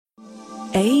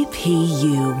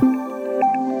APU.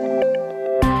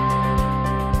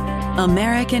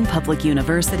 American Public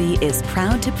University is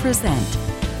proud to present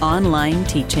Online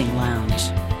Teaching Lounge.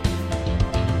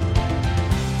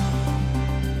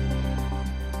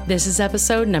 This is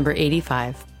episode number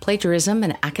 85, Plagiarism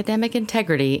and Academic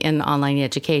Integrity in Online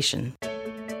Education.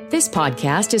 This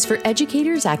podcast is for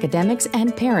educators, academics,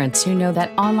 and parents who know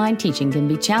that online teaching can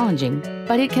be challenging,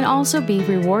 but it can also be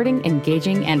rewarding,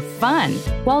 engaging, and fun.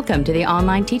 Welcome to the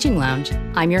Online Teaching Lounge.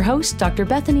 I'm your host, Dr.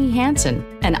 Bethany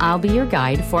Hansen, and I'll be your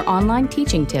guide for online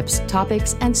teaching tips,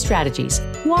 topics, and strategies.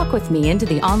 Walk with me into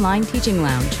the Online Teaching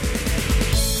Lounge.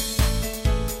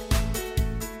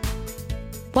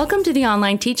 Welcome to the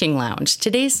Online Teaching Lounge.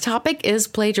 Today's topic is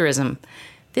plagiarism.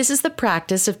 This is the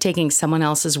practice of taking someone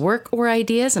else's work or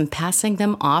ideas and passing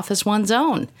them off as one's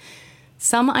own.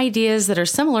 Some ideas that are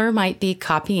similar might be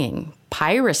copying,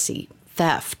 piracy,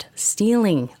 theft,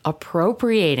 stealing,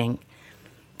 appropriating.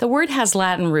 The word has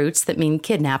Latin roots that mean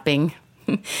kidnapping.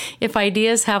 If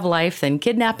ideas have life, then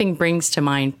kidnapping brings to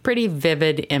mind pretty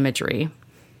vivid imagery.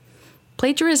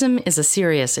 Plagiarism is a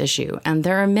serious issue, and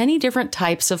there are many different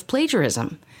types of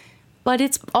plagiarism. But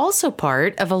it's also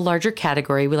part of a larger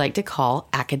category we like to call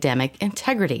academic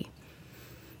integrity.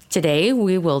 Today,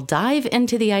 we will dive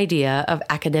into the idea of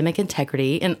academic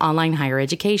integrity in online higher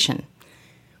education.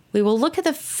 We will look at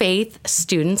the faith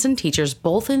students and teachers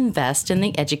both invest in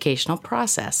the educational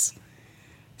process,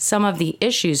 some of the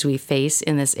issues we face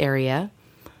in this area,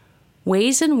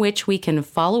 ways in which we can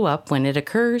follow up when it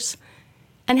occurs,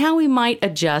 and how we might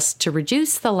adjust to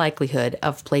reduce the likelihood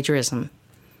of plagiarism.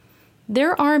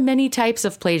 There are many types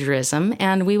of plagiarism,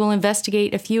 and we will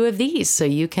investigate a few of these so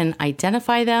you can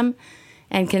identify them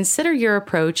and consider your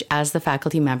approach as the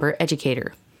faculty member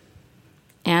educator.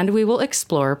 And we will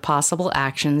explore possible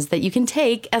actions that you can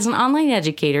take as an online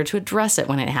educator to address it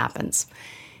when it happens,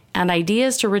 and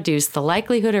ideas to reduce the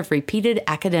likelihood of repeated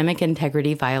academic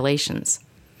integrity violations.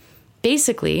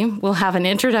 Basically, we'll have an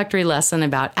introductory lesson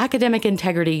about academic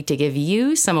integrity to give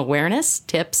you some awareness,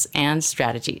 tips, and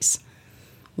strategies.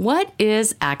 What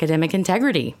is academic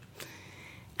integrity?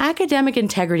 Academic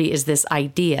integrity is this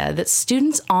idea that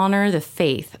students honor the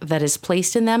faith that is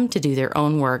placed in them to do their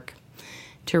own work,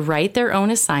 to write their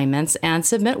own assignments and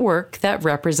submit work that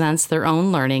represents their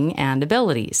own learning and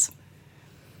abilities.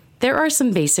 There are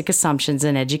some basic assumptions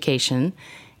in education,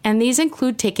 and these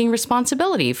include taking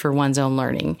responsibility for one's own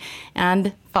learning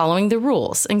and following the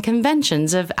rules and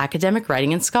conventions of academic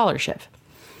writing and scholarship.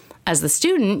 As the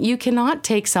student, you cannot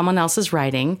take someone else's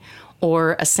writing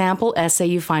or a sample essay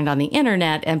you find on the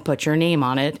internet and put your name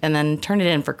on it and then turn it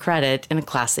in for credit in a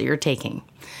class that you're taking.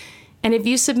 And if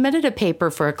you submitted a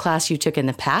paper for a class you took in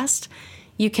the past,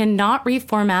 you cannot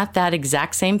reformat that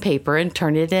exact same paper and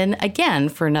turn it in again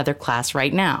for another class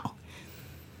right now.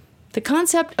 The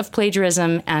concept of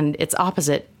plagiarism and its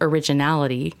opposite,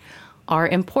 originality, are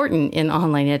important in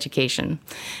online education.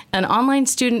 An online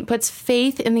student puts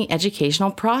faith in the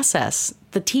educational process,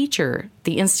 the teacher,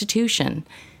 the institution,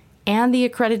 and the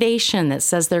accreditation that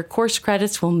says their course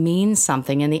credits will mean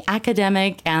something in the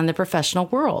academic and the professional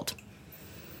world.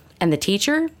 And the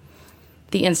teacher,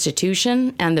 the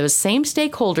institution, and those same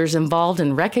stakeholders involved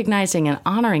in recognizing and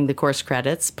honoring the course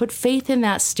credits put faith in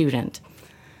that student,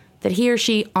 that he or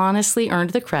she honestly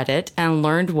earned the credit and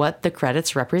learned what the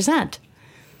credits represent.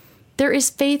 There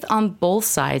is faith on both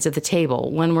sides of the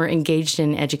table when we're engaged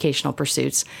in educational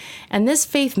pursuits, and this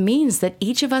faith means that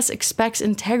each of us expects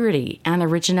integrity and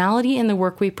originality in the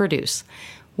work we produce,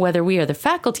 whether we are the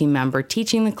faculty member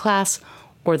teaching the class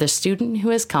or the student who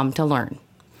has come to learn.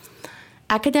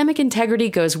 Academic integrity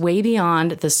goes way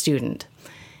beyond the student.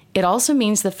 It also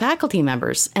means the faculty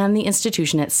members and the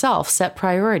institution itself set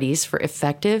priorities for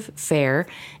effective, fair,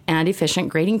 and efficient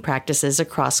grading practices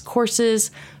across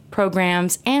courses,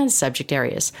 programs, and subject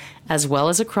areas, as well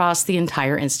as across the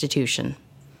entire institution.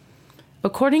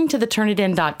 According to the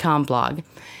Turnitin.com blog,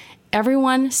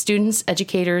 everyone, students,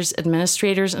 educators,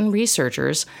 administrators, and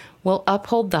researchers, will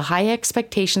uphold the high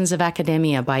expectations of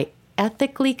academia by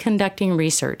ethically conducting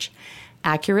research,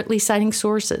 accurately citing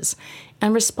sources,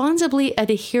 and responsibly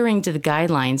adhering to the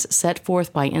guidelines set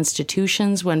forth by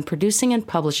institutions when producing and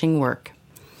publishing work.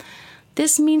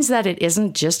 This means that it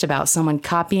isn't just about someone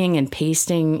copying and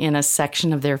pasting in a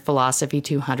section of their Philosophy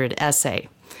 200 essay.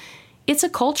 It's a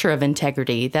culture of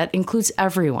integrity that includes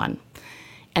everyone,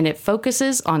 and it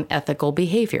focuses on ethical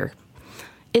behavior.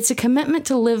 It's a commitment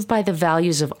to live by the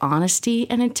values of honesty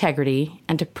and integrity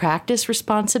and to practice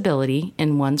responsibility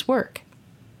in one's work.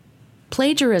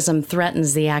 Plagiarism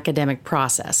threatens the academic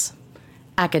process.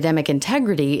 Academic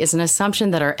integrity is an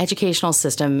assumption that our educational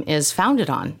system is founded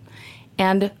on,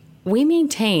 and we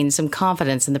maintain some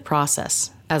confidence in the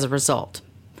process as a result.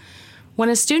 When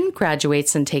a student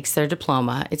graduates and takes their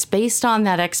diploma, it's based on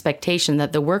that expectation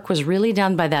that the work was really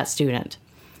done by that student,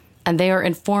 and they are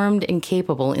informed and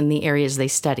capable in the areas they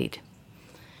studied.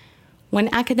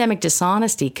 When academic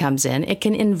dishonesty comes in, it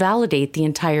can invalidate the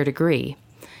entire degree,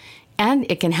 and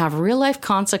it can have real-life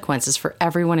consequences for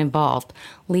everyone involved,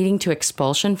 leading to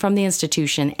expulsion from the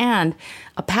institution and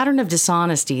a pattern of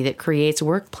dishonesty that creates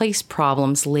workplace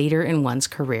problems later in one's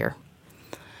career.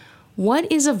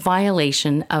 What is a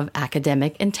violation of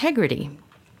academic integrity?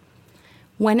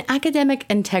 When academic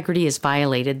integrity is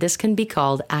violated, this can be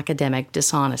called academic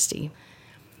dishonesty.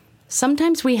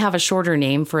 Sometimes we have a shorter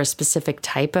name for a specific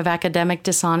type of academic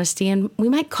dishonesty, and we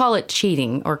might call it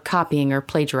cheating or copying or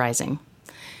plagiarizing.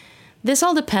 This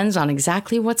all depends on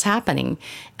exactly what's happening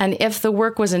and if the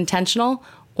work was intentional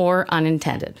or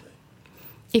unintended.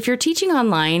 If you're teaching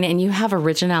online and you have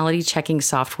originality checking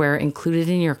software included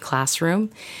in your classroom,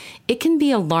 it can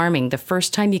be alarming the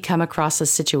first time you come across a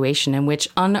situation in which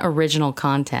unoriginal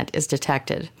content is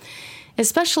detected,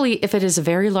 especially if it is a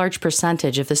very large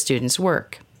percentage of the student's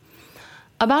work.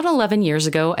 About 11 years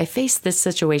ago, I faced this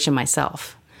situation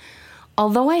myself.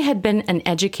 Although I had been an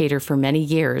educator for many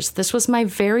years, this was my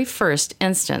very first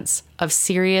instance of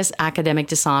serious academic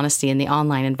dishonesty in the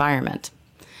online environment.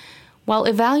 While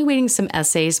evaluating some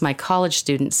essays my college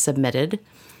students submitted,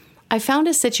 I found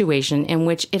a situation in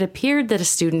which it appeared that a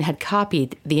student had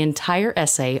copied the entire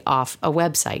essay off a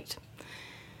website.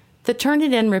 The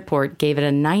Turnitin report gave it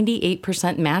a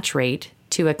 98% match rate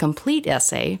to a complete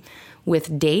essay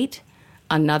with date,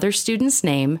 another student's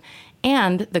name,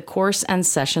 and the course and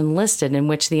session listed in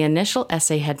which the initial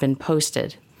essay had been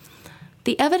posted.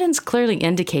 The evidence clearly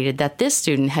indicated that this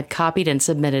student had copied and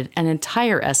submitted an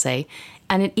entire essay,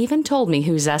 and it even told me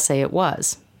whose essay it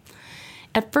was.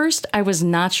 At first, I was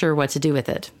not sure what to do with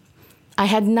it. I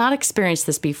had not experienced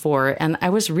this before, and I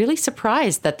was really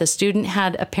surprised that the student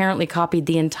had apparently copied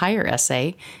the entire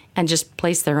essay and just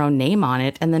placed their own name on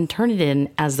it and then turned it in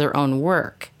as their own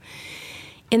work.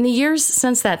 In the years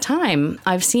since that time,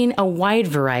 I've seen a wide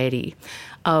variety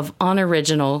of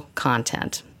unoriginal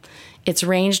content. It's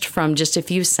ranged from just a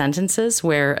few sentences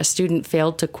where a student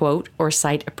failed to quote or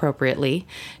cite appropriately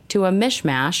to a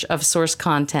mishmash of source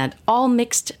content all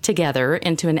mixed together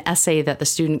into an essay that the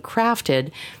student crafted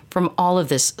from all of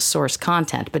this source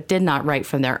content but did not write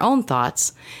from their own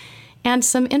thoughts, and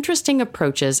some interesting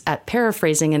approaches at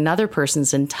paraphrasing another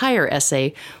person's entire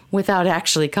essay without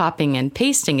actually copying and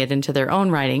pasting it into their own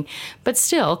writing, but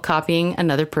still copying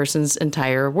another person's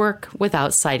entire work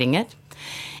without citing it.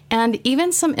 And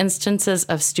even some instances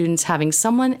of students having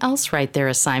someone else write their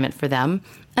assignment for them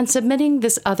and submitting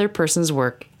this other person's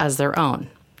work as their own.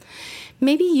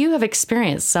 Maybe you have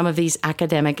experienced some of these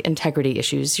academic integrity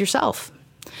issues yourself.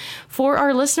 For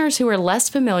our listeners who are less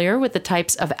familiar with the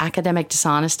types of academic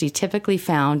dishonesty typically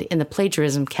found in the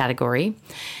plagiarism category,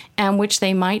 and which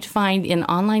they might find in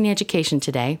online education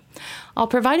today, I'll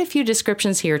provide a few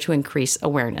descriptions here to increase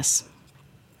awareness.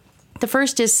 The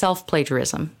first is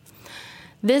self-plagiarism.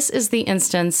 This is the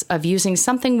instance of using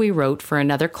something we wrote for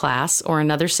another class or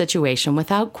another situation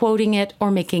without quoting it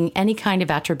or making any kind of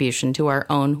attribution to our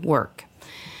own work.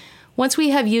 Once we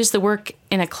have used the work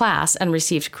in a class and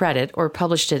received credit or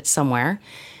published it somewhere,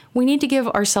 we need to give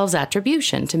ourselves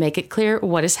attribution to make it clear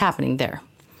what is happening there.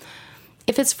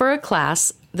 If it's for a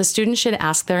class, the student should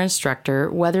ask their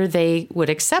instructor whether they would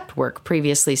accept work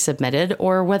previously submitted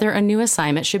or whether a new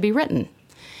assignment should be written.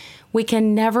 We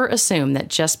can never assume that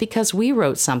just because we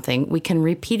wrote something, we can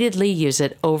repeatedly use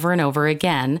it over and over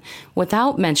again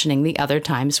without mentioning the other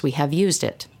times we have used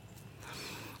it.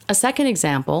 A second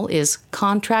example is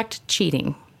contract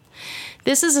cheating.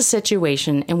 This is a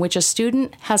situation in which a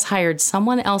student has hired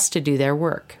someone else to do their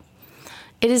work.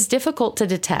 It is difficult to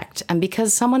detect, and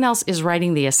because someone else is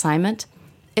writing the assignment,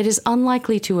 it is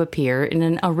unlikely to appear in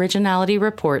an originality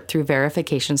report through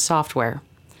verification software.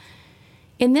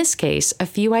 In this case, a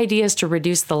few ideas to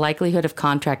reduce the likelihood of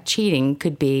contract cheating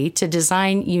could be to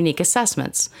design unique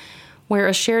assessments, where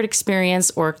a shared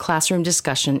experience or classroom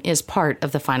discussion is part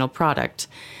of the final product,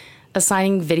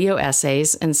 assigning video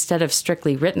essays instead of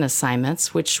strictly written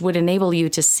assignments, which would enable you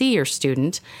to see your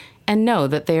student and know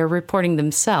that they are reporting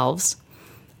themselves,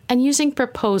 and using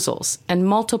proposals and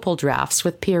multiple drafts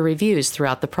with peer reviews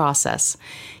throughout the process,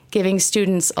 giving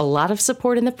students a lot of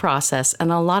support in the process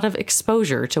and a lot of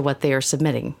exposure to what they are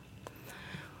submitting.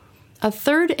 A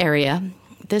third area,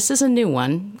 this is a new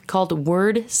one, called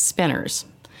word spinners.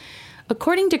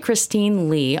 According to Christine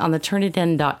Lee on the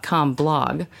Turnitin.com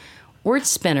blog, Word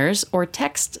spinners or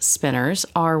text spinners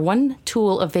are one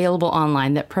tool available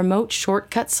online that promotes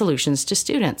shortcut solutions to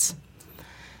students.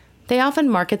 They often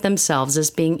market themselves as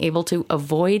being able to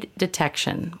avoid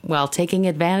detection while taking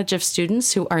advantage of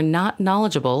students who are not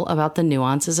knowledgeable about the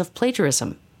nuances of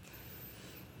plagiarism.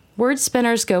 Word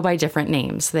spinners go by different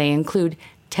names. They include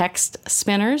text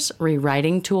spinners,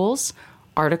 rewriting tools,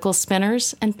 article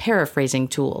spinners, and paraphrasing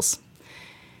tools.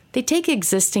 They take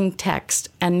existing text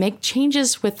and make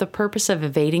changes with the purpose of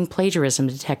evading plagiarism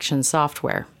detection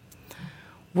software.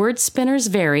 Word spinners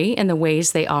vary in the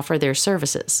ways they offer their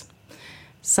services.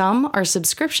 Some are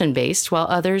subscription-based, while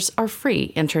others are free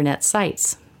internet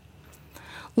sites.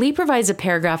 Lee provides a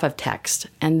paragraph of text,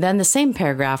 and then the same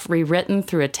paragraph rewritten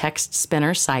through a text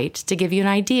spinner site to give you an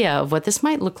idea of what this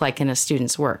might look like in a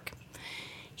student's work.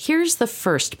 Here's the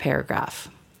first paragraph.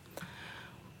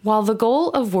 While the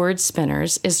goal of word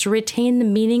spinners is to retain the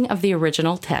meaning of the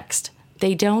original text,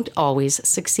 they don't always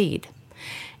succeed.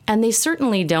 And they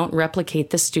certainly don't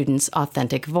replicate the student's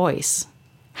authentic voice.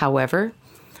 However,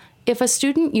 if a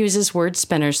student uses word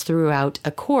spinners throughout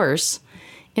a course,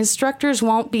 instructors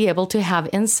won't be able to have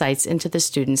insights into the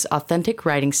student's authentic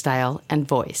writing style and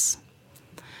voice.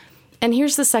 And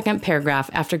here's the second paragraph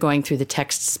after going through the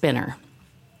text spinner.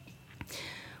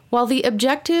 While the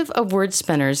objective of word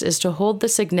spinners is to hold the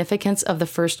significance of the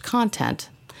first content,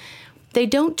 they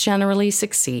don't generally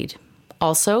succeed.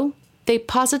 Also, they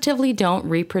positively don't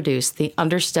reproduce the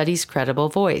understudy's credible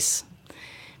voice.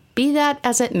 Be that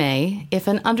as it may, if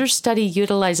an understudy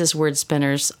utilizes word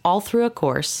spinners all through a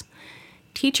course,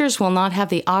 teachers will not have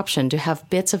the option to have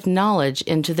bits of knowledge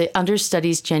into the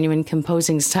understudy's genuine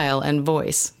composing style and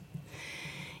voice.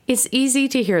 It's easy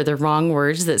to hear the wrong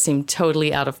words that seem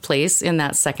totally out of place in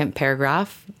that second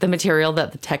paragraph, the material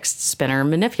that the text spinner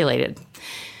manipulated.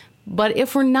 But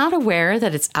if we're not aware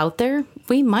that it's out there,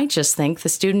 we might just think the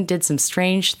student did some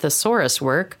strange thesaurus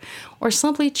work or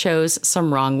simply chose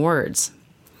some wrong words.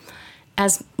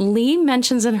 As Lee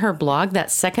mentions in her blog,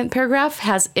 that second paragraph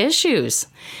has issues.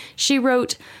 She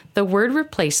wrote, the word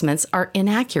replacements are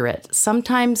inaccurate.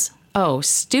 Sometimes,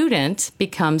 student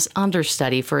becomes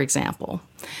understudy, for example.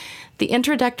 The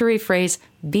introductory phrase,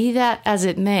 be that as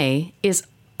it may, is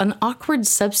an awkward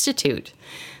substitute.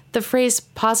 The phrase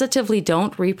positively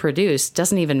don't reproduce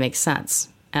doesn't even make sense,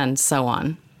 and so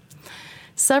on.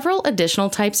 Several additional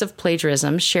types of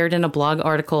plagiarism shared in a blog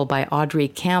article by Audrey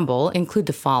Campbell include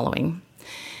the following.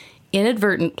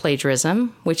 Inadvertent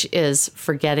plagiarism, which is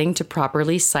forgetting to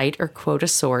properly cite or quote a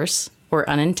source, or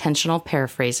unintentional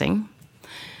paraphrasing.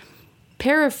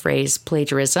 Paraphrase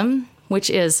plagiarism, which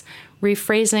is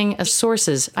rephrasing a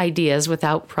source's ideas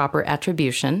without proper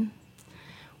attribution.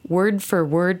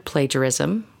 Word-for-word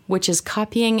plagiarism, which is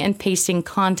copying and pasting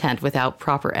content without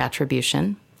proper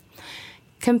attribution.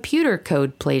 Computer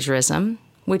code plagiarism,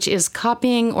 which is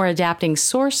copying or adapting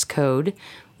source code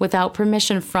without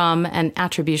permission from and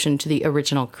attribution to the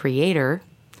original creator.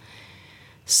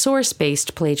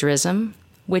 Source-based plagiarism,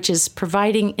 which is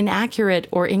providing inaccurate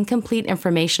or incomplete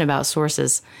information about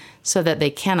sources so that they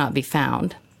cannot be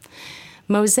found.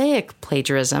 Mosaic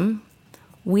plagiarism,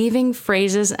 weaving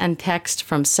phrases and text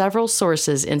from several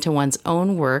sources into one's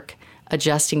own work,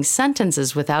 adjusting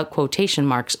sentences without quotation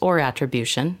marks or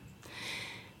attribution.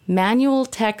 Manual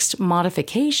text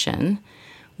modification,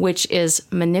 which is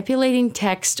manipulating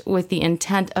text with the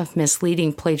intent of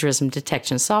misleading plagiarism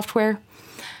detection software.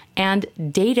 And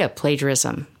data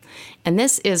plagiarism. And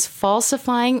this is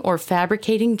falsifying or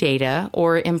fabricating data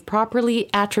or improperly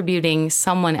attributing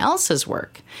someone else's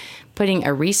work, putting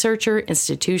a researcher,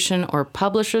 institution, or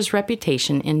publisher's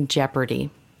reputation in jeopardy.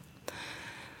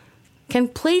 Can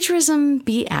plagiarism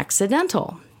be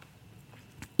accidental?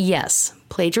 Yes,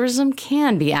 plagiarism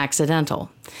can be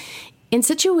accidental. In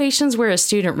situations where a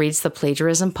student reads the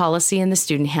plagiarism policy in the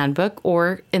student handbook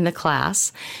or in the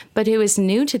class, but who is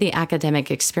new to the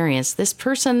academic experience, this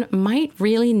person might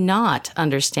really not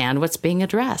understand what's being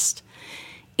addressed.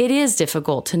 It is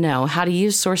difficult to know how to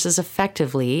use sources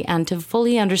effectively and to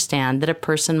fully understand that a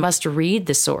person must read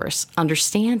the source,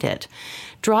 understand it,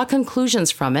 draw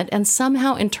conclusions from it, and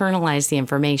somehow internalize the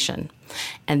information,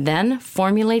 and then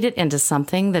formulate it into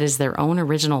something that is their own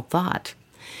original thought.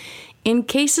 In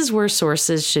cases where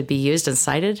sources should be used and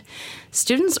cited,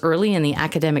 students early in the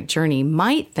academic journey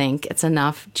might think it's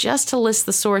enough just to list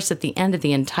the source at the end of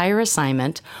the entire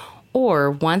assignment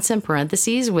or once in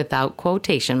parentheses without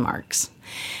quotation marks.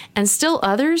 And still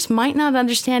others might not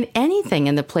understand anything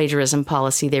in the plagiarism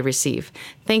policy they receive,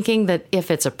 thinking that if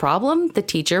it's a problem, the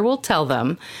teacher will tell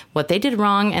them what they did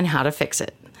wrong and how to fix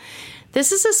it.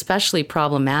 This is especially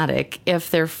problematic if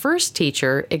their first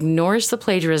teacher ignores the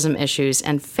plagiarism issues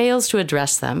and fails to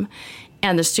address them,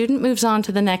 and the student moves on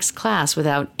to the next class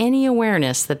without any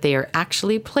awareness that they are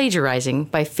actually plagiarizing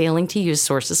by failing to use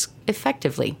sources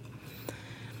effectively.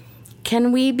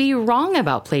 Can we be wrong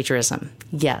about plagiarism?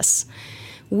 Yes.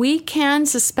 We can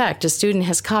suspect a student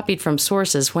has copied from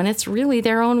sources when it's really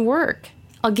their own work.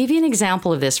 I'll give you an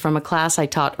example of this from a class I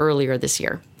taught earlier this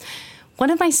year. One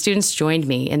of my students joined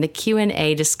me in the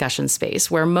Q&A discussion space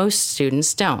where most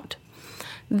students don't.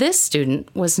 This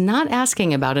student was not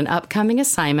asking about an upcoming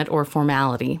assignment or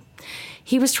formality.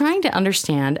 He was trying to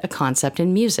understand a concept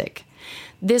in music.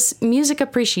 This music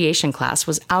appreciation class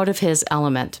was out of his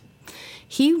element.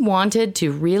 He wanted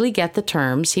to really get the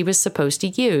terms he was supposed to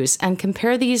use and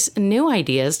compare these new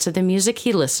ideas to the music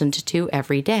he listened to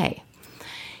every day.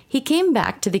 He came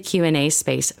back to the Q&A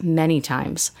space many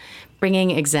times,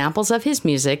 bringing examples of his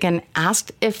music and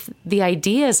asked if the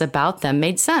ideas about them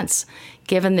made sense,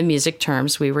 given the music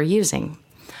terms we were using.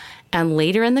 And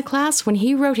later in the class, when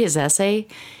he wrote his essay,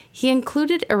 he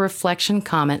included a reflection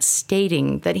comment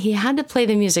stating that he had to play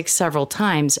the music several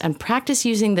times and practice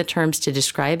using the terms to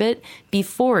describe it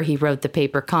before he wrote the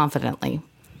paper confidently.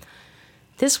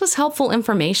 This was helpful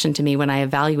information to me when I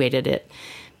evaluated it,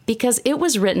 because it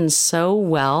was written so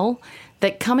well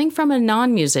that coming from a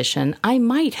non-musician, I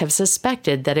might have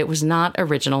suspected that it was not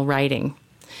original writing.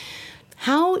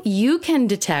 How you can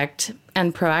detect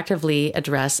and proactively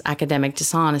address academic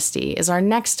dishonesty is our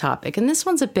next topic, and this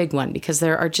one's a big one because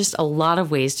there are just a lot of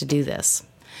ways to do this.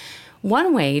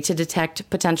 One way to detect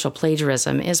potential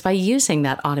plagiarism is by using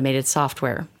that automated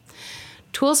software.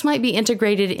 Tools might be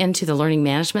integrated into the learning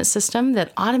management system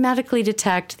that automatically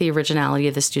detect the originality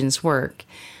of the student's work,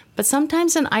 but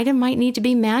sometimes an item might need to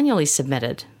be manually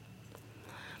submitted.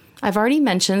 I've already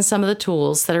mentioned some of the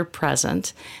tools that are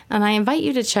present, and I invite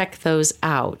you to check those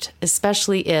out,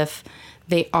 especially if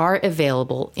they are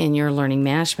available in your learning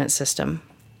management system.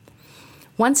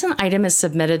 Once an item is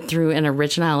submitted through an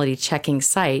originality checking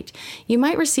site, you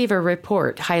might receive a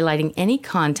report highlighting any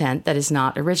content that is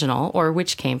not original or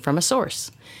which came from a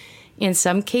source. In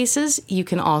some cases, you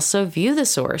can also view the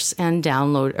source and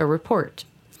download a report.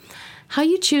 How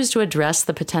you choose to address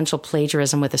the potential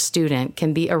plagiarism with a student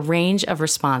can be a range of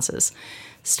responses,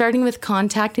 starting with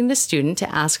contacting the student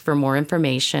to ask for more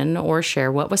information or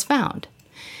share what was found.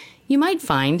 You might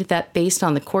find that based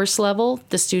on the course level,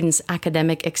 the student's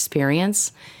academic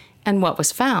experience, and what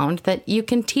was found, that you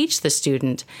can teach the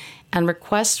student and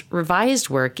request revised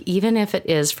work even if it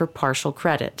is for partial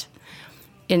credit.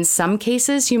 In some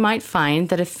cases, you might find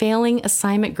that a failing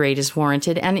assignment grade is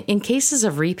warranted, and in cases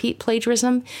of repeat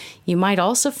plagiarism, you might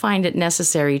also find it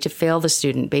necessary to fail the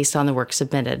student based on the work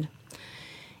submitted.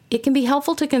 It can be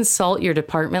helpful to consult your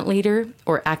department leader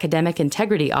or academic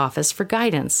integrity office for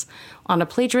guidance on a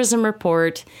plagiarism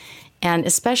report, and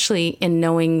especially in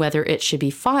knowing whether it should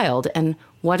be filed and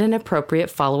what an appropriate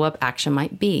follow-up action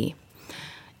might be.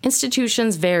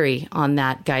 Institutions vary on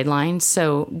that guideline,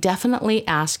 so definitely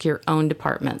ask your own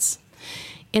departments.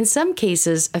 In some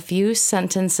cases, a few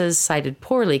sentences cited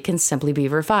poorly can simply be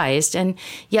revised, and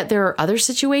yet there are other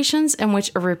situations in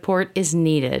which a report is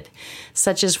needed,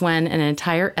 such as when an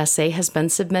entire essay has been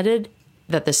submitted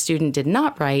that the student did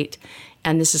not write,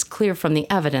 and this is clear from the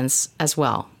evidence as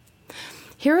well.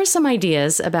 Here are some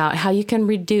ideas about how you can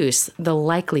reduce the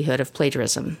likelihood of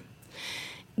plagiarism.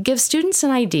 Give students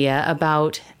an idea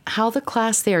about how the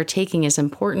class they are taking is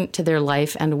important to their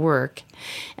life and work,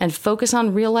 and focus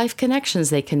on real-life connections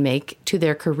they can make to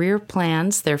their career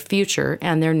plans, their future,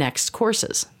 and their next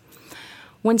courses.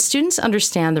 When students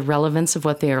understand the relevance of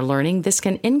what they are learning, this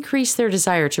can increase their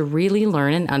desire to really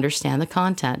learn and understand the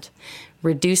content,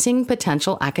 reducing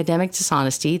potential academic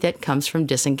dishonesty that comes from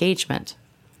disengagement.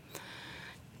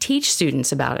 Teach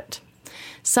students about it.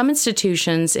 Some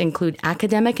institutions include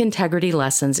academic integrity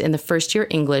lessons in the first-year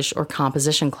English or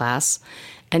composition class,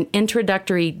 an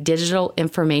introductory digital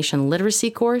information literacy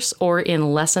course, or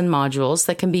in lesson modules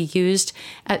that can be used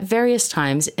at various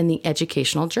times in the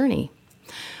educational journey.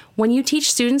 When you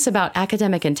teach students about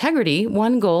academic integrity,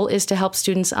 one goal is to help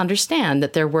students understand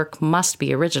that their work must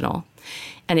be original,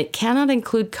 and it cannot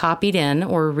include copied in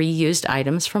or reused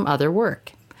items from other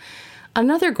work.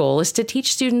 Another goal is to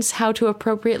teach students how to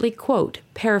appropriately quote,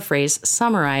 paraphrase,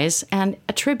 summarize, and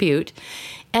attribute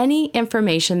any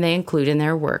information they include in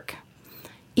their work.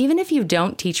 Even if you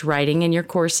don't teach writing in your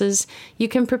courses, you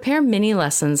can prepare mini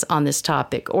lessons on this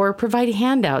topic or provide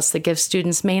handouts that give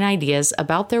students main ideas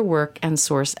about their work and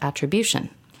source attribution.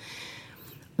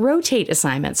 Rotate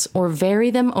assignments or vary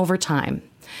them over time.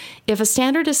 If a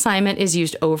standard assignment is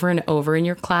used over and over in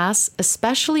your class,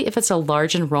 especially if it's a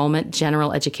large enrollment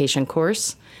general education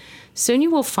course, soon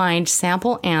you will find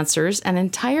sample answers and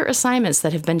entire assignments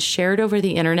that have been shared over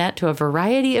the internet to a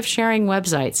variety of sharing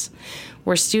websites,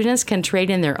 where students can trade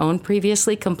in their own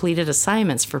previously completed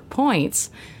assignments for points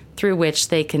through which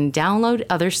they can download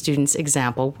other students'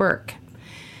 example work.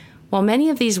 While many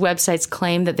of these websites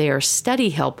claim that they are study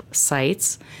help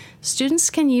sites, students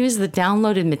can use the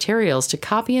downloaded materials to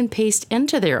copy and paste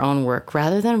into their own work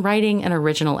rather than writing an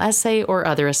original essay or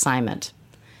other assignment.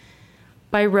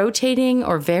 By rotating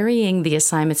or varying the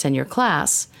assignments in your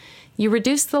class, you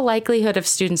reduce the likelihood of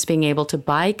students being able to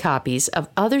buy copies of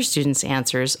other students'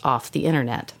 answers off the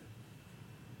internet.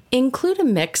 Include a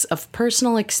mix of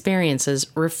personal experiences,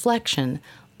 reflection,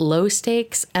 low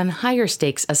stakes and higher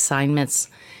stakes assignments,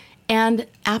 and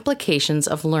applications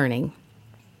of learning.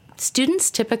 Students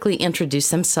typically introduce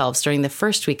themselves during the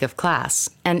first week of class,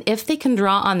 and if they can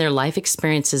draw on their life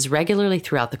experiences regularly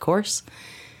throughout the course,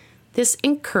 this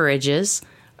encourages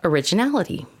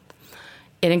originality.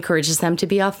 It encourages them to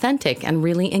be authentic and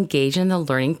really engage in the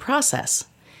learning process.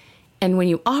 And when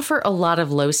you offer a lot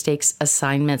of low-stakes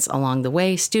assignments along the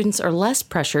way, students are less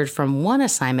pressured from one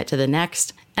assignment to the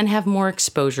next and have more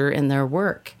exposure in their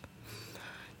work.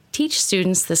 Teach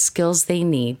students the skills they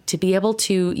need to be able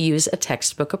to use a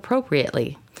textbook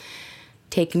appropriately.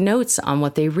 Take notes on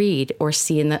what they read or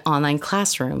see in the online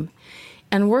classroom,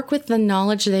 and work with the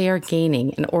knowledge they are gaining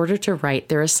in order to write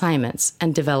their assignments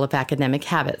and develop academic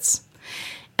habits.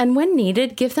 And when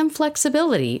needed, give them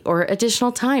flexibility or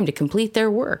additional time to complete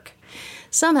their work.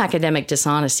 Some academic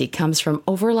dishonesty comes from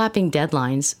overlapping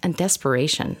deadlines and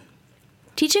desperation.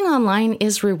 Teaching online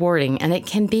is rewarding, and it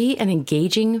can be an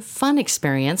engaging, fun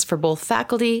experience for both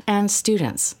faculty and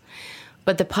students.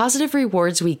 But the positive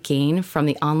rewards we gain from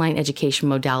the online education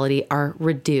modality are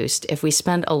reduced if we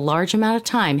spend a large amount of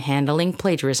time handling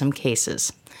plagiarism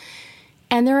cases.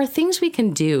 And there are things we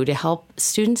can do to help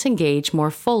students engage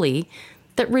more fully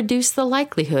that reduce the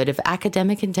likelihood of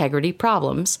academic integrity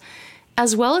problems,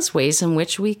 as well as ways in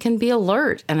which we can be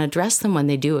alert and address them when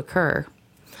they do occur.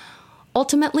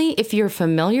 Ultimately, if you're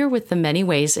familiar with the many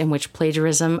ways in which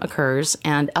plagiarism occurs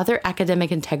and other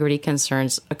academic integrity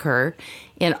concerns occur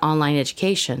in online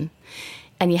education,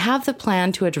 and you have the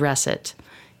plan to address it,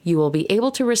 you will be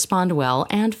able to respond well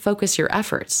and focus your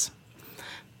efforts.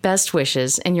 Best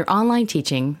wishes in your online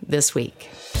teaching this week.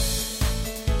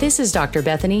 This is Dr.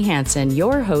 Bethany Hansen,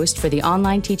 your host for the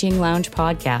Online Teaching Lounge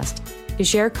podcast. To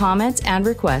share comments and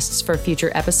requests for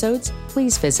future episodes,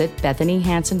 please visit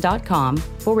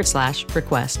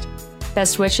bethanyhansen.com/request.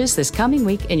 Best wishes this coming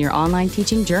week in your online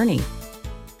teaching journey.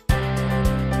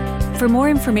 For more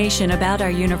information about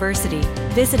our university,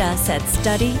 visit us at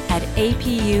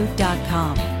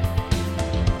study@apu.com.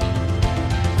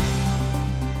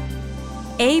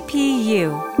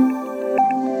 APU,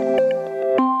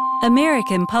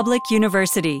 American Public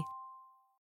University.